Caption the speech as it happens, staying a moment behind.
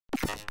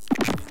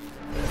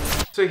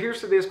So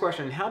here's today's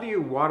question. How do you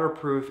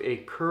waterproof a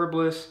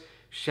curbless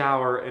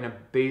shower in a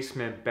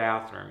basement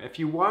bathroom? If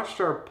you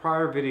watched our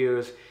prior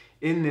videos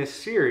in this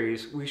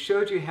series, we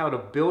showed you how to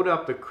build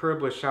up the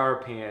curbless shower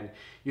pan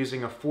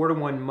using a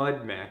 4-to-1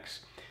 mud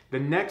mix. The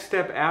next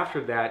step after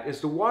that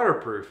is to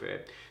waterproof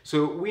it.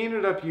 So we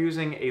ended up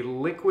using a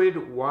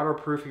liquid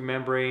waterproofing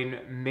membrane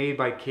made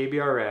by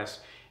KBRS.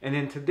 And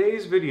in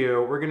today's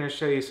video, we're going to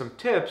show you some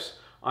tips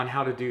on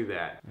how to do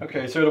that.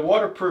 Okay, so to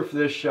waterproof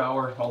this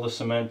shower, all the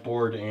cement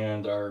board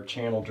and our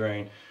channel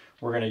drain,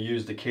 we're going to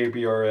use the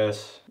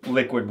KBRS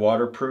liquid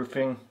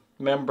waterproofing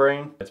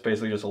membrane. It's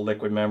basically just a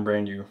liquid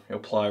membrane you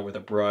apply with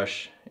a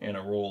brush and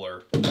a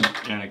roller.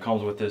 And it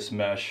comes with this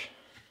mesh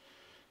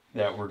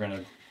that we're going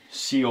to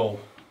seal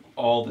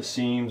all the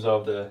seams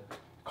of the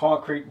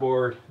concrete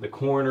board, the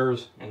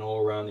corners, and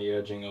all around the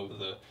edging of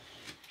the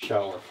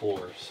shower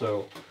floor.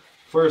 So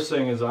first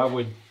thing is I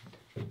would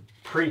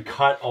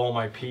pre-cut all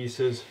my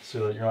pieces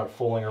so that you're not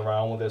fooling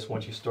around with this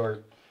once you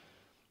start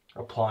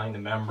applying the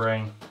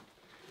membrane.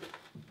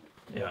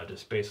 Yeah,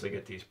 just basically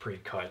get these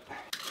pre-cut.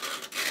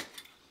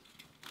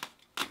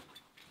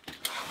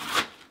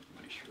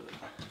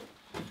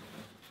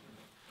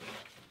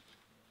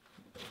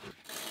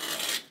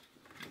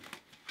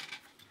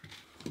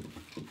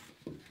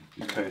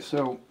 Okay,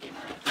 so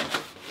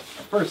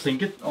first thing,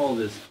 get all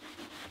this,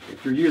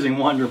 if you're using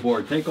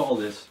Wonderboard, take all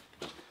this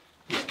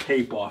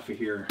tape off of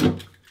here.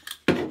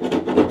 I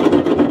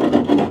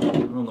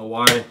don't know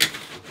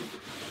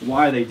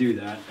why they do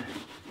that,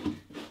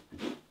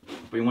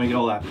 but you want to get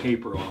all that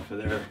paper off of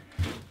there.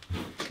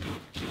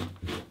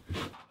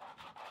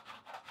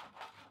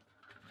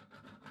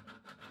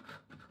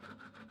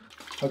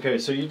 Okay,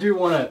 so you do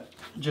want to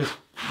just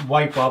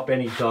wipe up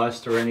any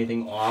dust or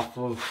anything off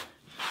of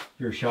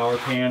your shower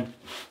pan.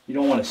 You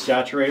don't want to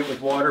saturate it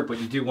with water, but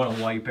you do want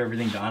to wipe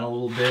everything down a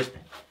little bit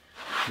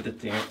with a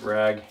damp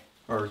rag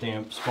or a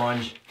damp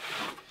sponge.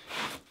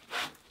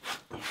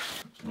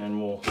 And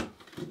then we'll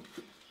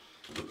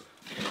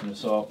open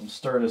this up and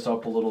stir this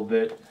up a little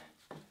bit.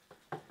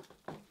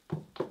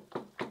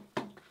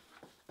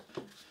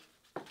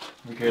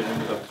 Okay, then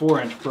with a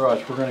 4-inch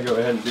brush, we're going to go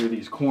ahead and do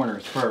these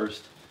corners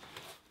first.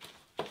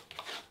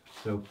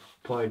 So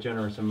apply a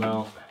generous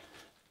amount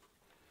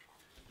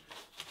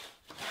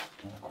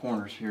on the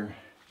corners here.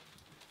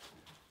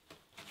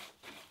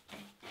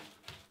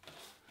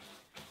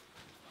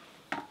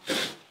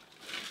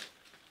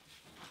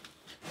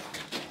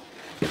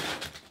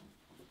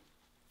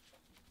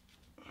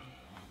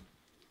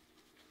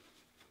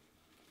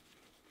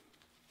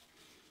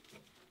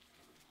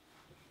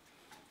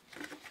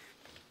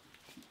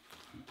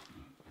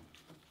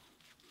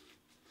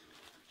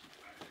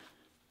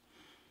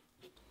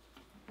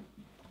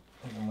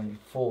 And when you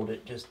fold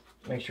it, just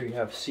make sure you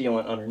have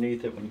sealant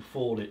underneath it when you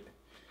fold it.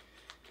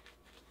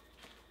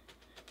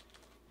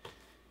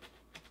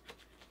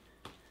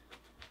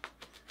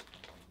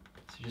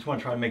 So you just want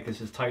to try to make this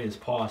as tight as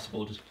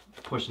possible, just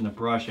pushing the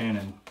brush in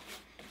and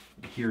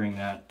adhering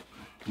that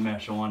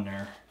mesh on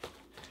there.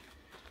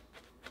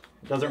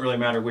 It doesn't really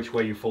matter which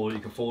way you fold it.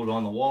 You can fold it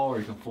on the wall or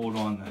you can fold it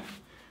on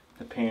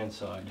the pan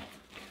side.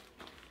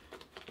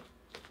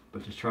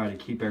 But just try to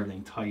keep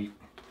everything tight.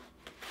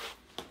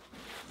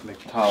 Make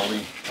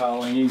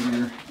toweling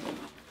easier.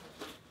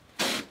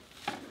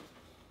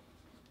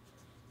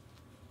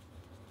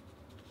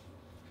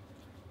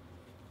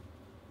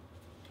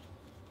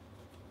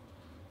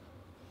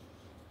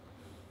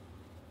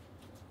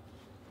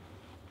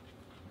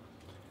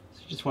 So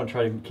you just want to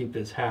try to keep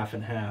this half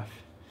and half.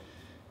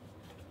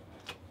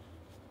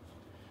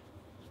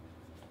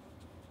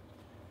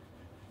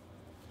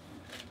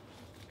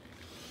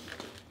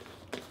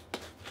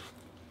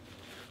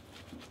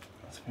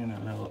 Let's kind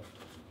of melt.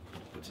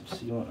 Put some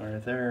sealant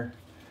right there.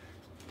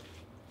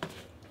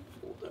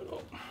 Fold that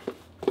up.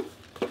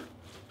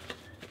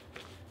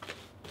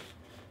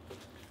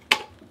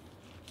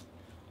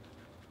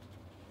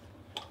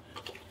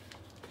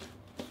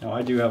 Now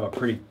I do have a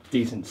pretty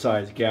decent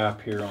sized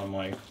gap here on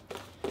my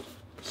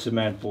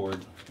cement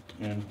board,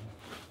 and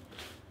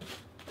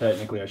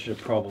technically I should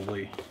have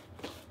probably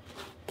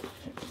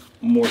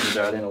mortared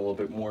that in a little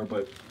bit more,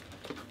 but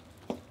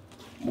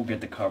we'll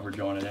get the coverage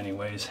on it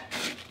anyways.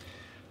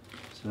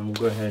 So then we'll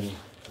go ahead and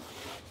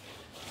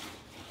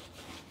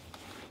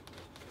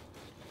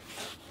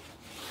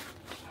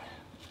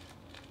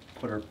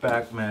put our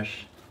back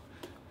mesh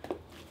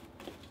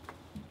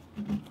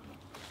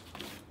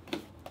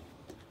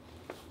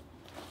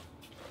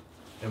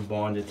and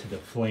bond it to the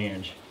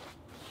flange.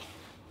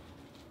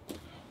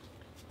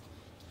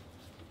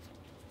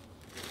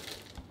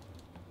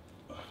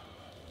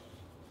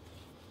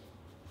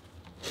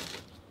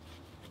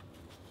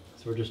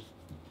 So we're just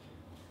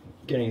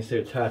getting it to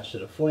attach to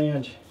the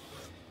flange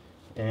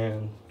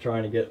and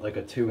trying to get like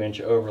a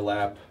 2-inch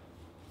overlap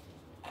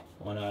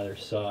on either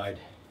side.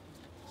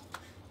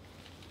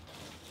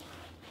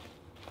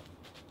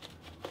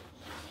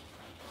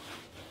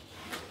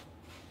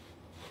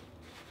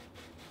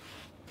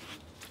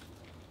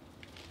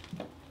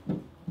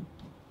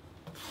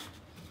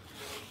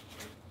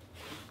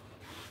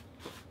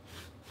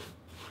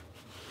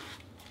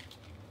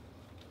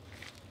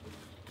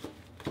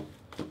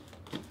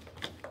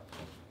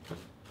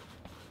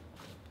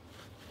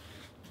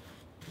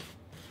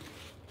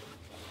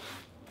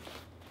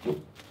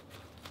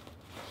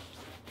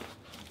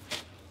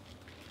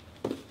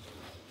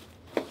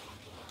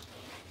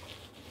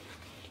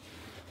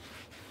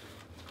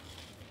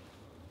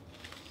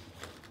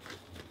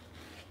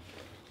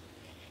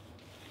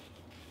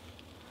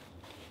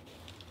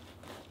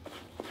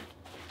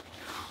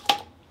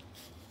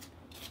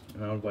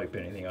 And I don't wipe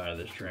anything out of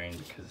this drain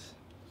because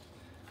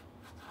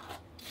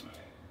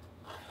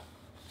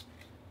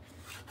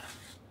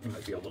you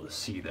might be able to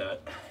see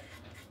that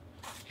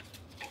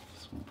at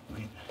some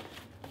point.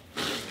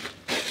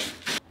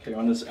 Okay,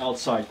 on this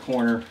outside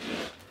corner,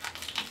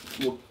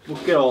 we'll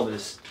get all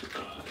this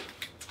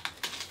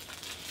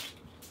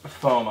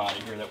foam out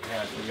of here that we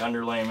had for the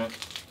underlayment.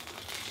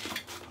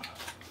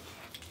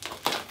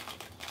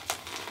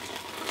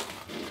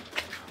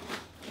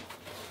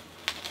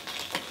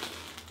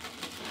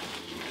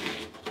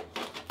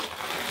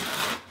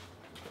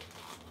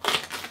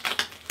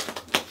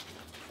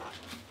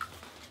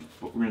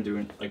 What we're going to do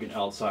in like an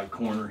outside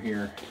corner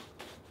here.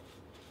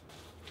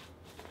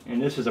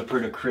 And this is a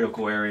pretty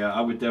critical area.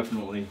 I would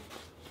definitely,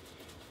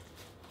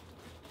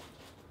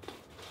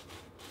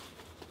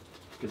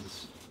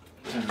 because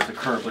since it's a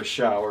curbless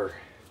shower,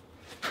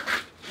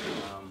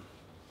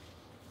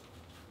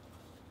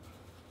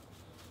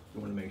 you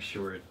want to make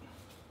sure it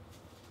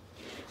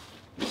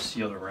is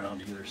sealed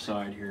around either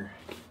side here.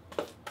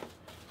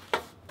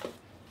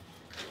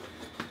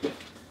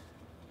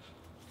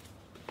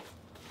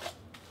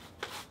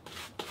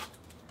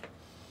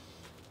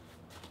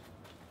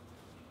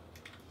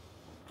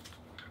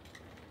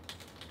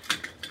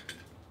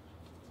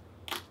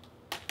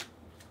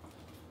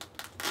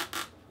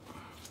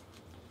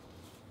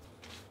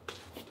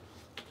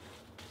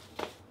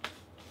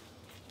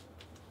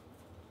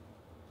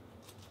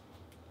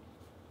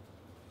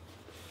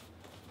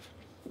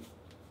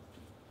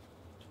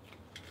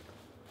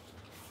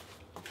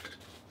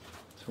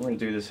 So we're going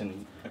to do this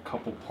in a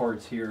couple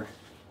parts here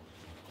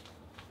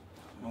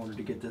in order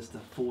to get this to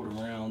fold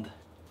around.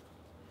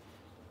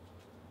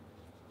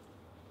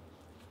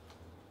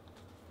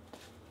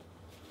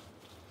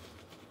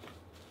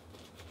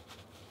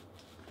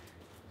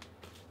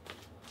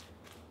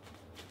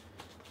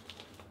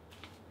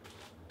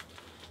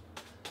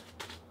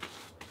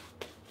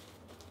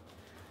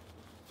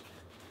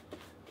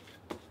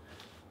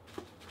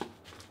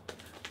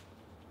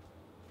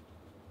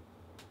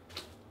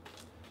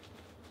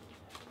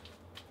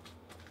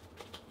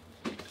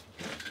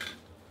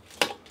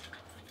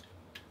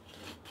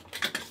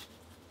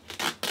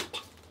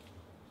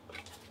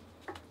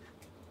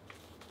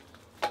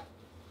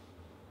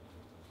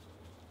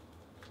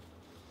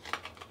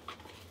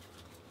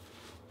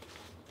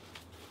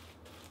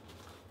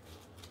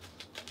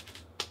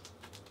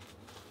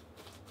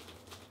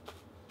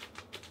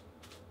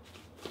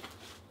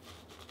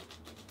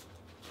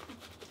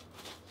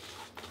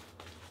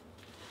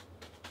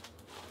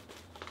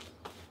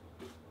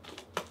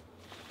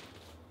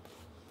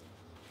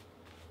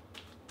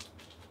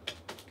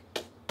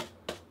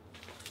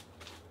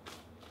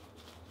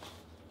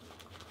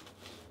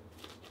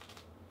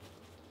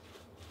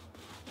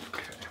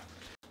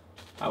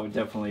 I would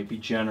definitely be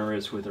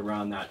generous with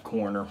around that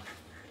corner.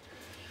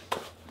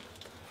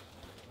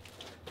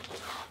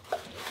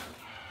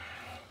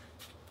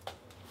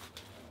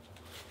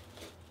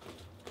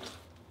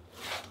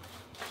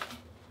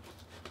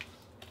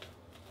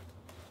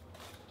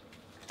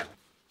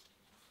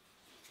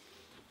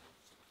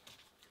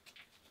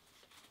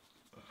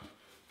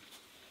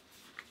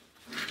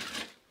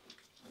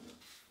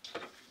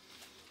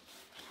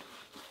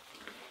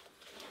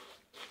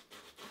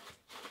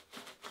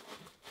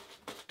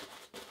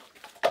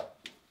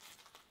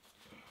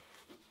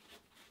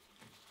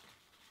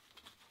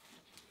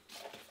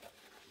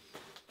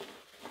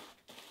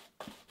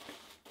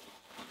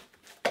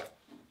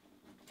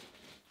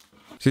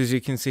 So as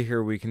you can see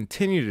here, we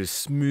continue to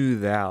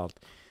smooth out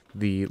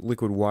the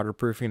liquid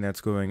waterproofing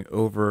that's going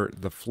over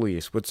the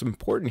fleece. What's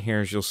important here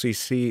is you'll see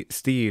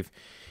Steve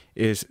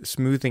is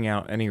smoothing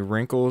out any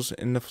wrinkles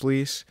in the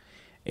fleece,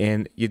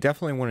 and you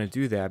definitely want to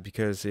do that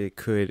because it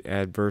could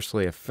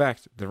adversely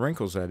affect the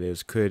wrinkles, that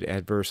is, could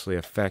adversely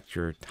affect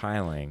your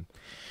tiling.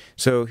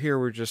 So here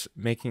we're just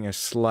making a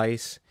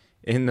slice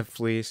in the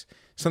fleece.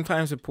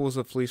 Sometimes it pulls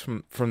the fleece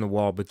from the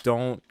wall, but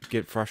don't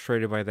get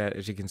frustrated by that.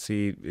 As you can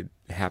see, it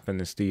happened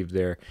to Steve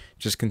there.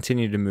 Just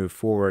continue to move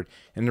forward.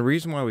 And the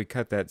reason why we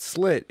cut that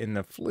slit in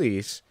the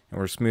fleece, and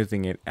we're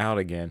smoothing it out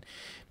again,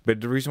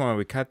 but the reason why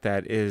we cut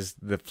that is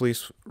the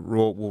fleece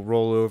will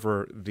roll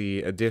over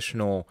the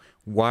additional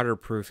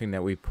waterproofing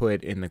that we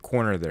put in the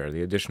corner there,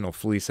 the additional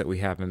fleece that we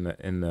have in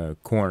the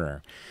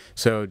corner.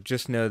 So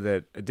just know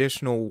that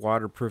additional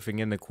waterproofing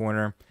in the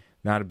corner,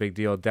 not a big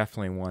deal.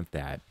 Definitely want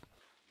that.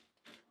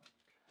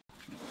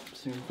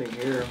 Same thing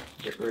here,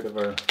 get rid of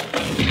our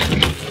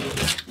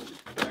aggravator.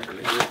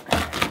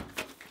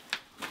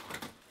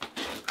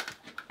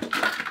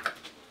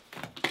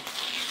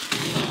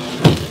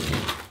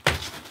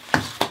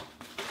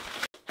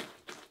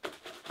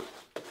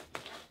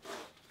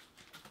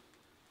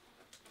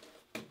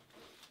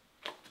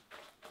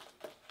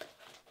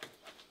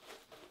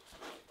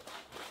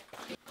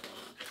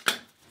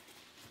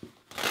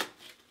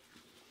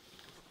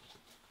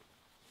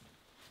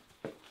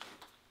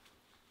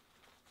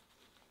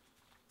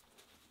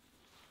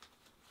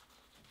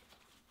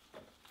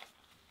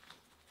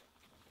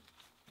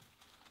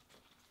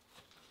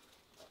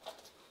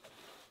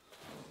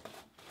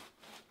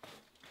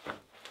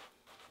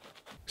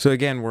 So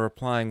again, we're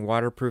applying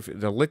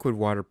the liquid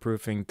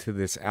waterproofing to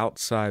this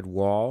outside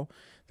wall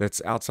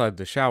that's outside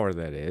the shower,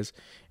 that is,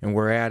 and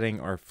we're adding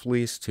our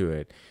fleece to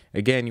it.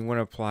 Again, you want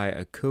to apply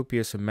a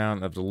copious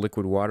amount of the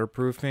liquid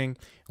waterproofing, and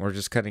we're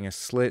just cutting a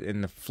slit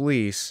in the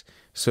fleece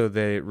so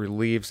that it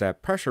relieves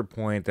that pressure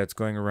point that's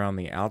going around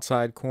the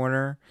outside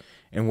corner,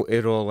 and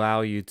it'll allow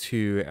you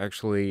to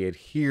actually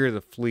adhere the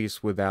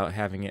fleece without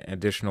having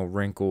additional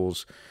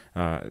wrinkles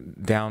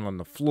down on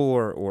the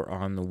floor or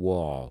on the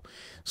wall.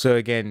 So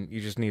again,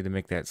 you just need to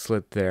make that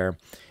slit there,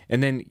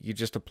 and then you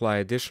just apply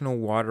additional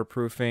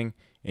waterproofing,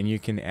 and you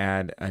can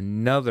add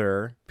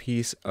another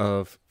piece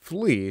of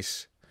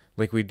fleece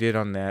like we did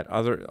on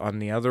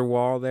the other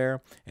wall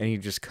there, and you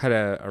just cut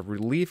a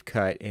relief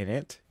cut in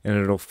it, and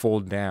it'll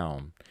fold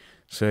down.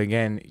 So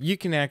again, you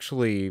can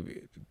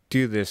actually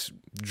do this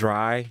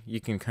dry. You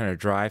can kind of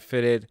dry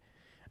fit it,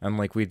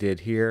 unlike we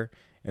did here,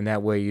 and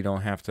that way you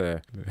don't have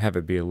to have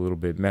it be a little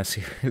bit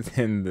messier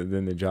than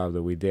the job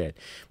that we did.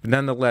 But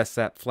nonetheless,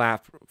 that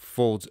flap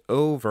folds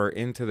over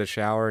into the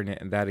shower,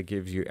 and that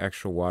gives you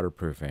extra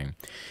waterproofing.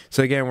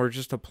 So again, we're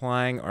just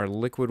applying our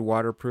liquid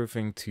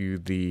waterproofing to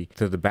the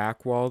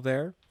back wall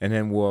there, and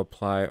then we'll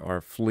apply our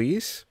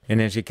fleece.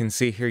 And as you can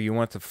see here, you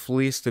want the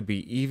fleece to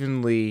be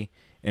evenly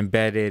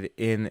embedded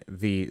in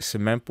the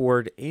cement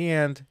board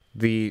and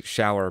the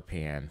shower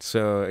pan.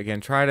 So again,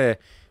 try to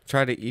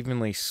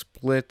evenly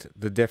split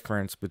the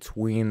difference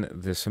between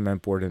the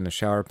cement board and the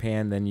shower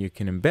pan. Then you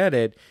can embed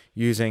it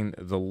using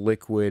the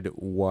liquid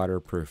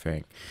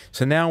waterproofing.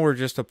 So now we're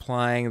just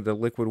applying the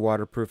liquid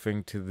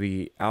waterproofing to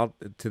the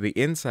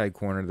inside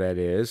corner, that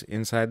is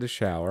inside the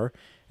shower.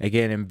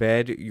 Again,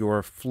 embed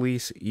your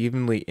fleece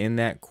evenly in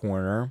that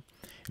corner.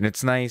 And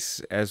it's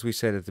nice, as we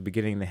said at the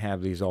beginning, to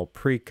have these all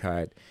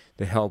pre-cut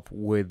to help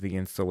with the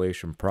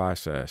installation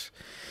process.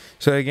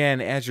 So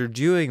again, as you're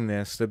doing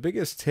this, the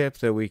biggest tip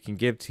that we can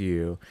give to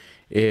you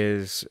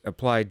is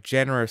apply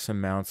generous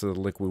amounts of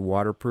the liquid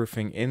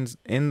waterproofing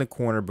in the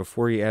corner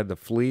before you add the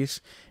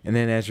fleece, and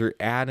then as you're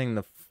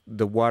adding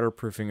the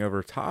waterproofing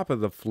over top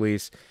of the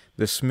fleece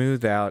to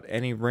smooth out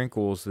any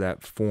wrinkles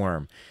that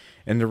form.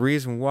 And the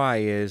reason why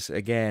is,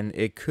 again,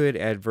 it could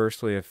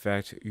adversely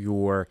affect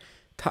your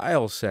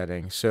tile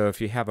setting. So if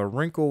you have a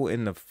wrinkle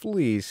in the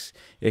fleece,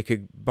 it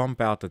could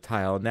bump out the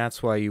tile, and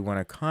that's why you want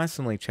to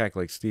constantly check,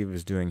 like Steve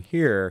is doing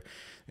here,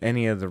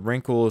 any of the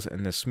wrinkles,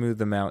 and to smooth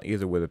them out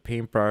either with a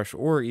paintbrush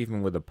or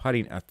even with a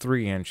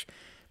 3-inch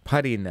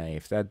putty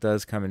knife. That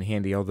does come in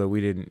handy, although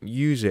we didn't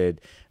use it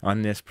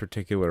on this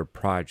particular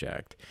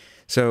project.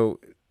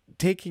 So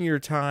taking your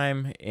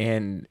time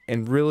and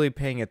really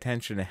paying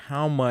attention to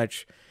how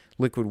much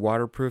liquid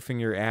waterproofing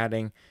you're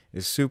adding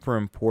is super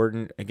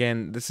important.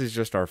 Again, this is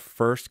just our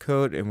first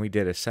coat, and we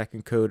did a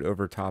second coat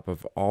over top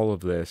of all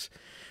of this.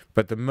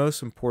 But the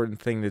most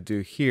important thing to do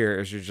here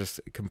is you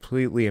just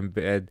completely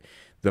embed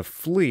the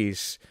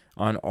fleece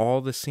on all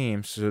the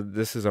seams. So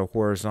this is a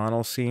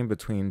horizontal seam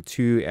between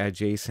two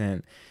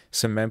adjacent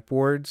cement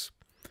boards.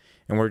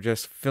 And we're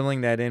just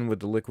filling that in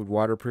with the liquid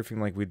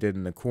waterproofing like we did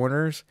in the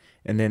corners,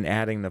 and then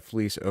adding the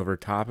fleece over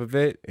top of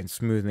it and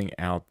smoothing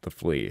out the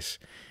fleece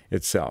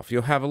itself.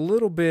 You'll have a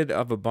little bit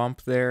of a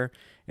bump there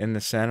in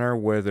the center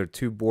where the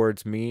two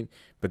boards meet,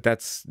 but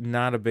that's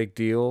not a big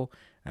deal.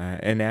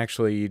 And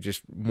actually, you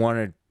just want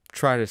to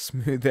try to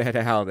smooth that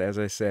out, as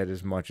I said,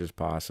 as much as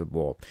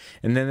possible.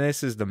 And then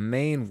this is the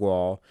main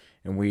wall,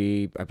 and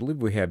I believe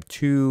we have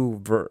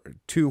two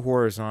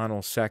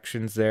horizontal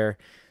sections there.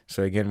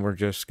 So again, we're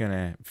just going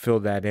to fill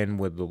that in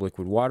with the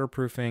liquid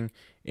waterproofing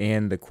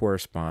and the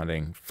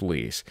corresponding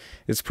fleece.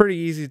 It's pretty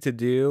easy to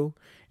do,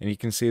 and you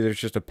can see there's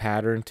just a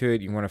pattern to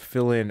it. You want to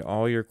fill in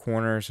all your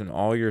corners and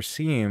all your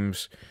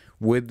seams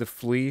with the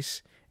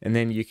fleece, and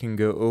then you can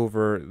go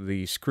over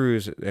the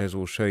screws, as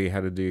we'll show you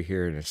how to do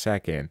here in a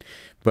second.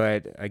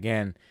 But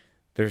again,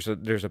 there's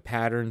a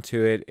pattern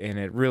to it, and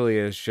it really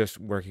is just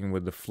working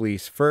with the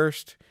fleece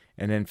first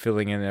and then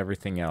filling in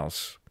everything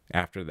else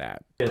after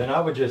that. And then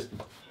I would just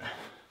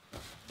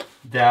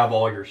dab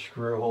all your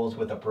screw holes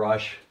with a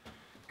brush,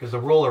 because the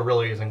roller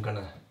really isn't going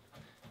to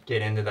get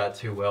into that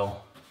too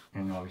well.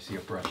 And obviously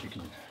a brush, you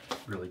can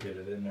really get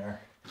it in there.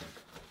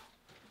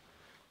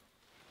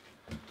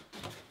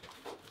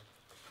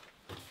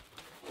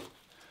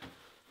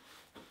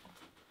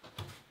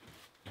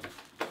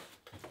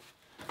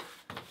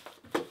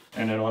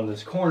 And then on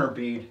this corner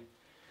bead,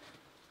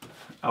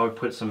 I would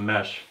put some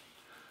mesh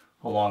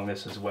along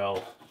this as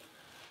well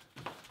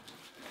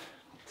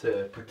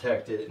to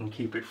protect it and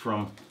keep it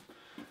from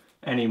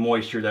any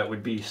moisture that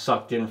would be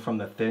sucked in from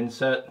the thin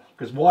set,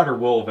 because water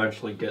will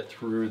eventually get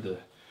through the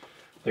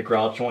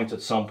grout joints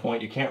at some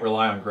point. You can't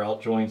rely on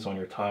grout joints on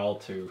your tile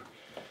to,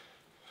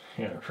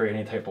 you know, create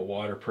any type of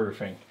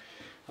waterproofing.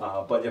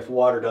 But if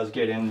water does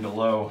get in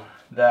below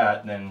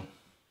that, then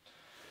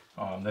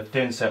the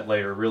thin set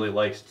layer really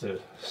likes to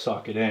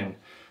suck it in.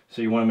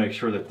 So you want to make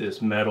sure that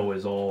this metal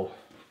is all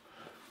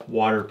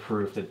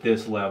waterproofed at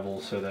this level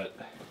so that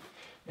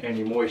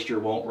any moisture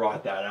won't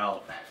rot that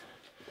out.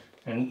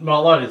 And a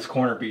lot of this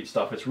corner bead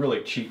stuff, it's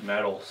really cheap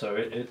metal, so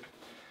it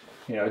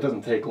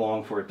doesn't take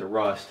long for it to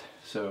rust.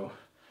 So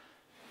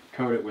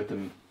coat it with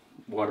the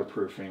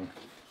waterproofing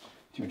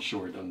to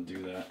ensure it doesn't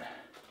do that.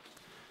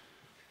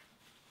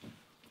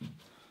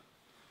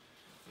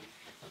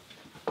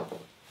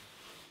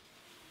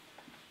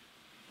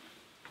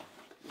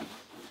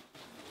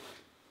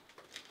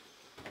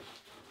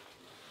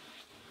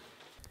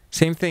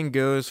 Same thing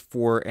goes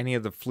for any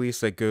of the fleece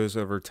that goes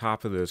over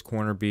top of those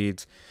corner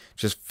beads.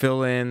 Just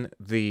fill in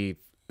the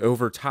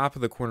over top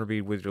of the corner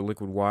bead with your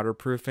liquid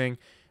waterproofing.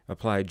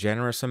 Apply a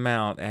generous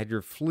amount, add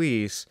your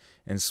fleece,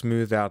 and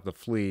smooth out the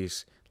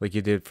fleece like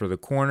you did for the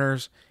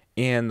corners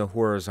and the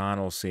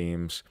horizontal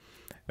seams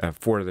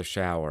for the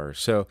shower.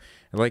 So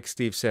like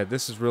Steve said,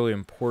 this is really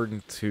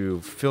important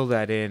to fill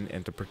that in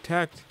and to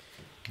protect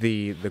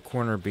the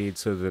corner bead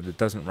so that it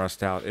doesn't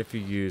rust out if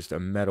you used a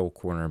metal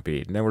corner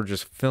bead. And then we're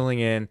just filling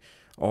in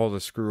all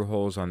the screw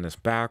holes on this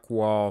back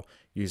wall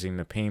using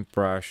the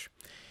paintbrush.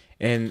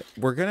 And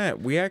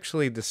we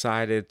actually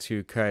decided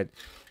to cut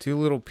two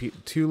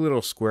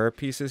little square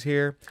pieces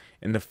here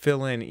and to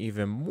fill in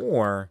even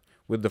more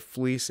with the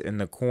fleece in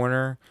the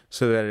corner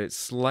so that it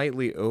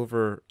slightly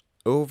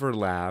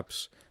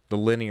overlaps the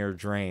linear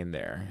drain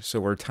there. So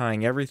we're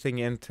tying everything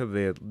into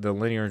the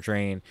linear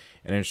drain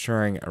and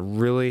ensuring a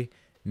really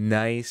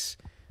nice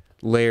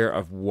layer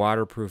of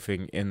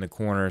waterproofing in the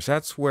corners.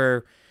 That's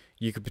where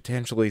you could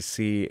potentially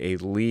see a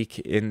leak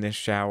in this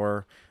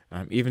shower.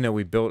 Even though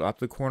we built up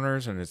the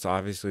corners and it's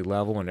obviously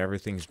level and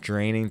everything's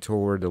draining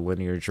toward the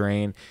linear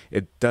drain,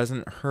 it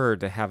doesn't hurt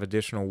to have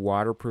additional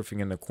waterproofing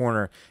in the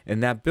corner,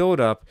 and that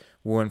buildup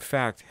will in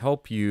fact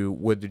help you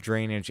with the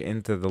drainage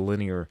into the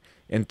linear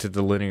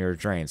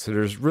drain. So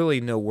there's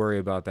really no worry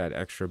about that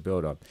extra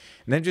buildup.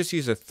 And then just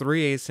use a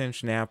 3/8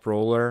 inch nap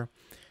roller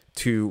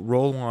to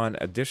roll on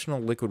additional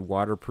liquid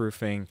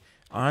waterproofing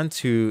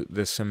onto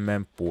the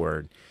cement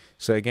board.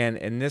 So again,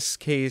 in this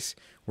case,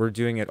 we're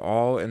doing it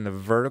all in the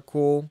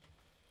vertical.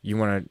 You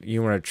want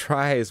to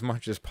try as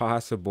much as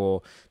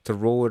possible to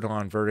roll it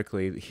on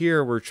vertically.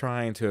 Here, we're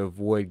trying to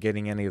avoid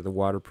getting any of the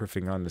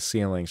waterproofing on the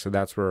ceiling, so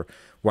that's why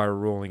we're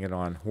rolling it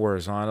on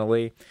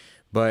horizontally.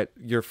 But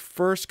your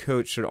first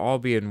coat should all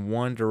be in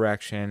one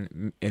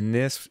direction. In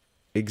this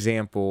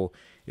example,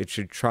 it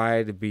should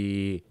try to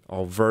be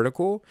all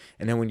vertical,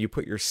 and then when you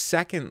put your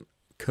second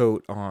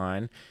coat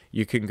on,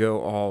 you can go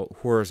all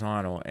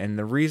horizontal, and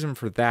the reason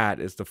for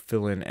that is to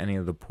fill in any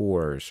of the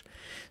pores.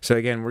 So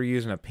again, we're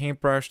using a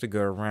paintbrush to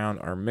go around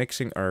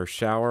our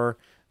shower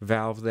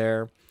valve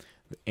there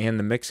and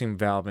the mixing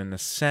valve in the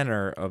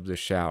center of the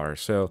shower.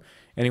 So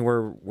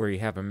anywhere where you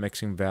have a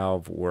mixing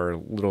valve or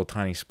little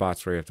tiny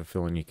spots where you have to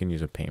fill in, you can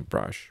use a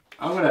paintbrush.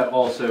 I'm going to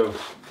also,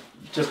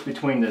 just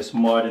between this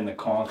mud and the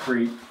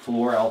concrete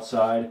floor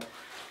outside,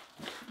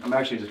 I'm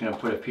actually just going to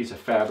put a piece of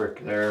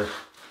fabric there.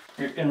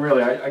 And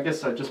really, I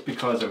guess just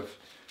because of,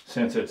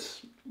 since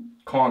it's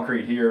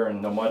concrete here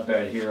and the mud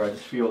bed here, I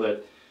just feel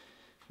that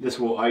this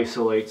will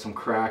isolate some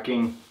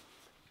cracking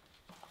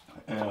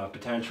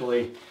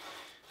potentially,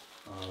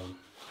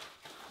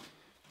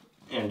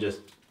 and just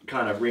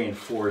kind of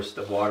reinforce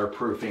the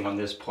waterproofing on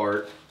this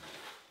part.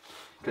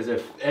 Because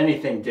if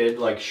anything did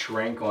like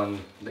shrink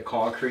on the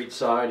concrete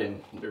side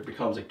and there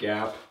becomes a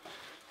gap,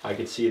 I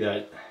could see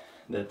that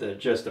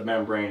just the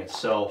membrane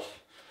itself,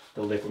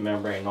 the liquid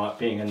membrane, not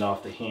being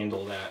enough to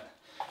handle that.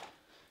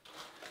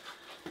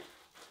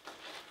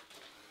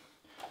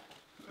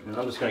 And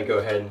I'm just going to go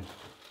ahead and,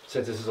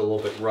 since this is a little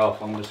bit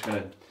rough, I'm just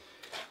going to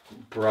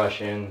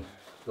brush in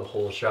the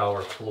whole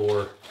shower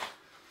floor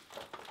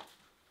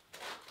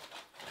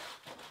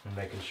and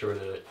making sure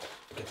that it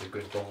gets a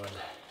good bond.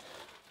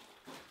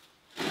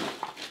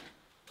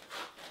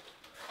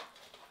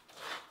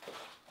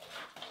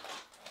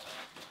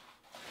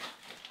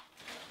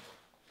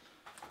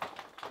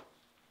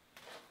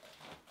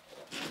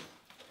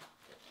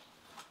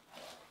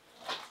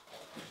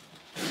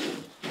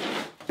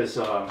 This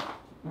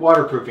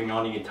waterproofing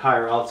on the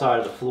entire outside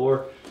of the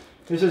floor.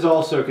 This is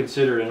also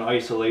considered an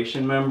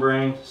isolation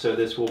membrane, so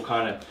this will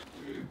kind of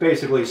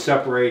basically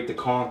separate the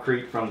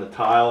concrete from the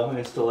tile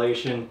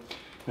installation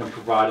and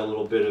provide a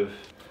little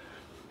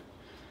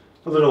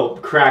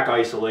crack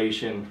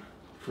isolation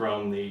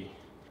from the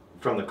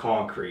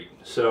concrete.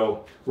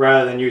 So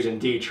rather than using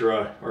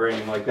Detra or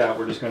anything like that,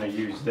 we're just going to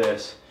use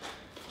this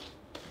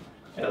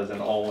as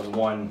an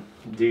all-in-one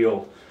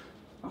deal.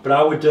 But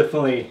I would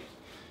definitely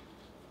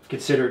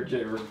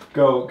consider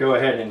go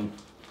ahead and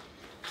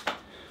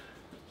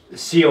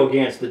seal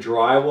against the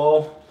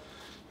drywall.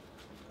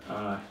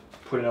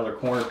 Put another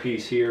corner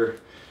piece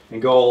here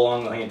and go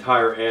along the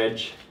entire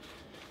edge.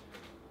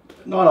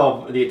 Not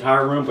all the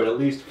entire room, but at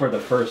least for the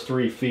first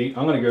 3 feet.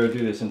 I'm going to go do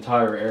this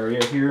entire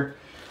area here,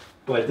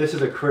 but this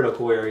is a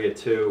critical area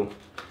too.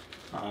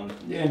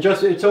 And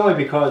just it's only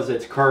because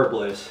it's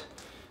curbless.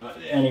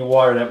 Any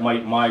water that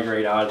might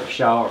migrate out of the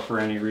shower for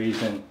any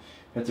reason,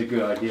 it's a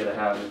good idea to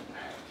have it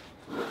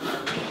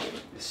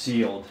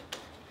sealed.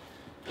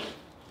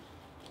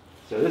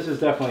 So this is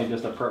definitely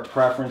just a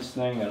preference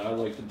thing that I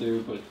like to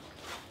do, but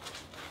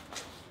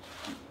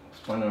it's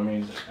by no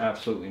means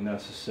absolutely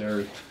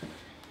necessary.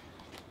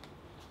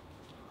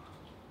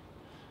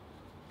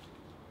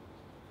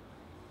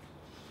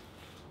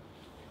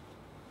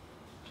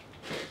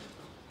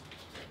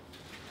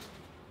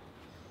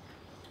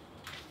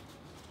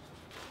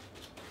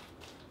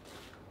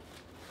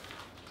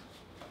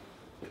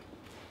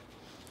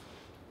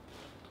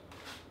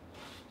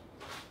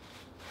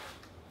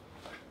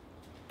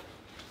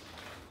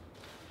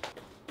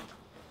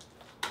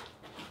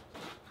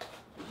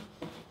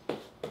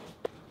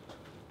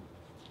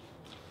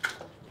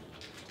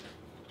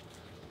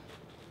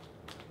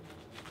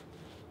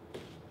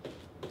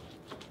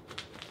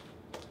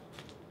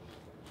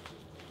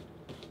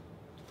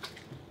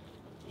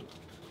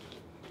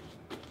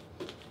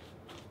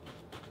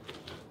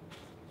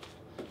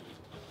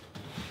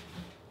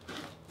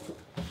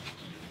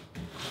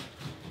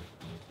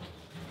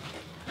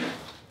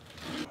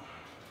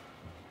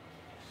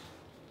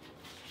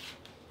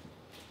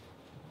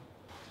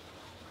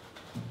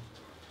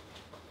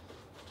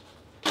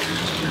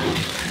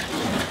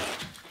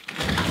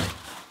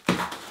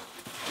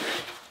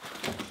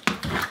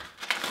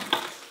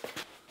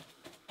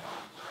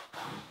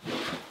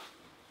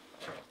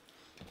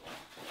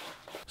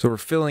 So we're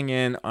filling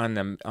in on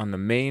the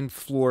main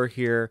floor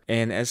here,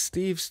 and as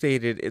Steve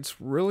stated,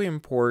 it's really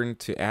important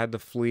to add the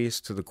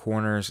fleece to the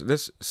corners.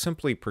 This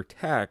simply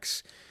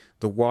protects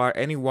the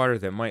any water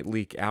that might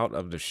leak out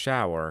of the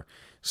shower.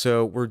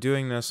 So we're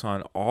doing this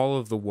on all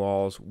of the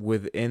walls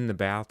within the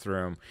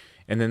bathroom.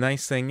 And the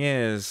nice thing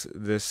is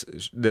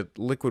the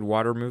liquid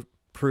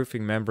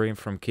waterproofing membrane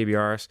from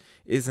KBRS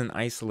is an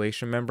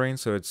isolation membrane,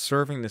 so it's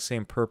serving the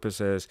same purpose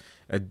as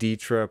a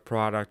Ditra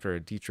product or a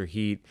Ditra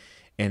heat,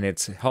 and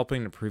it's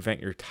helping to prevent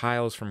your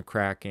tiles from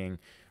cracking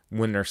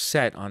when they're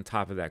set on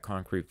top of that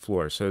concrete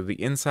floor. So the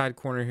inside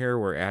corner here,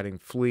 we're adding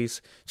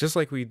fleece, just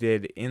like we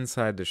did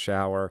inside the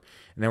shower,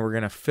 and then we're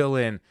going to fill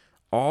in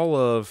all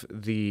of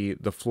the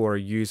floor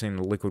using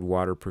the liquid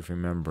waterproofing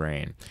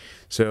membrane.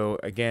 So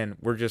again,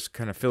 we're just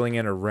kind of filling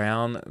in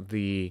around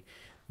the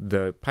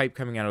pipe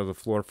coming out of the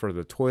floor for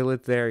the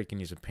toilet there. You can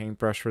use a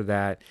paintbrush for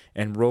that,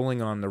 and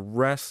rolling on the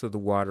rest of the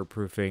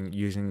waterproofing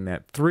using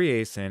that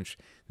 3/8 inch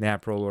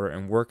nap roller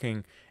and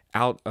working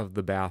out of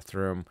the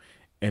bathroom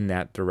in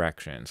that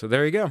direction. So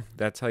there you go.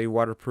 That's how you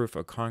waterproof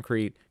a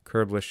concrete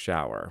curbless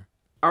shower.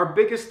 Our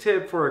biggest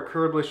tip for a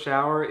curbless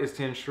shower is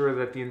to ensure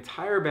that the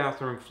entire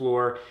bathroom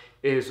floor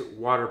is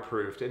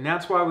waterproofed. And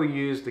that's why we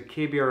use the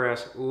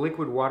KBRS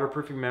liquid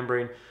waterproofing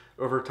membrane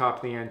over top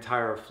of the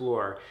entire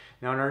floor.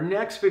 Now in our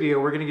next video,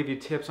 we're gonna give you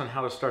tips on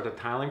how to start the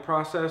tiling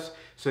process,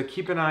 so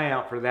keep an eye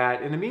out for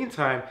that. In the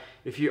meantime,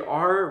 if you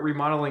are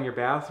remodeling your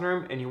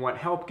bathroom and you want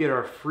help, get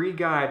our free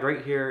guide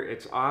right here.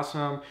 It's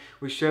awesome.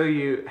 We show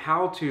you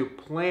how to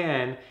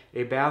plan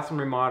a bathroom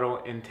remodel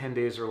in 10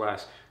 days or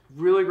less.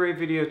 Really great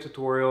video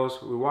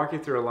tutorials. We walk you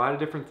through a lot of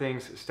different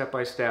things step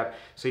by step,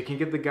 so you can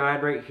get the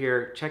guide right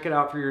here. Check it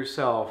out for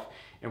yourself,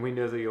 and we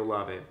know that you'll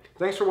love it.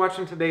 Thanks for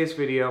watching today's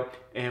video,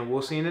 and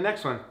we'll see you in the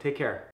next one. Take care.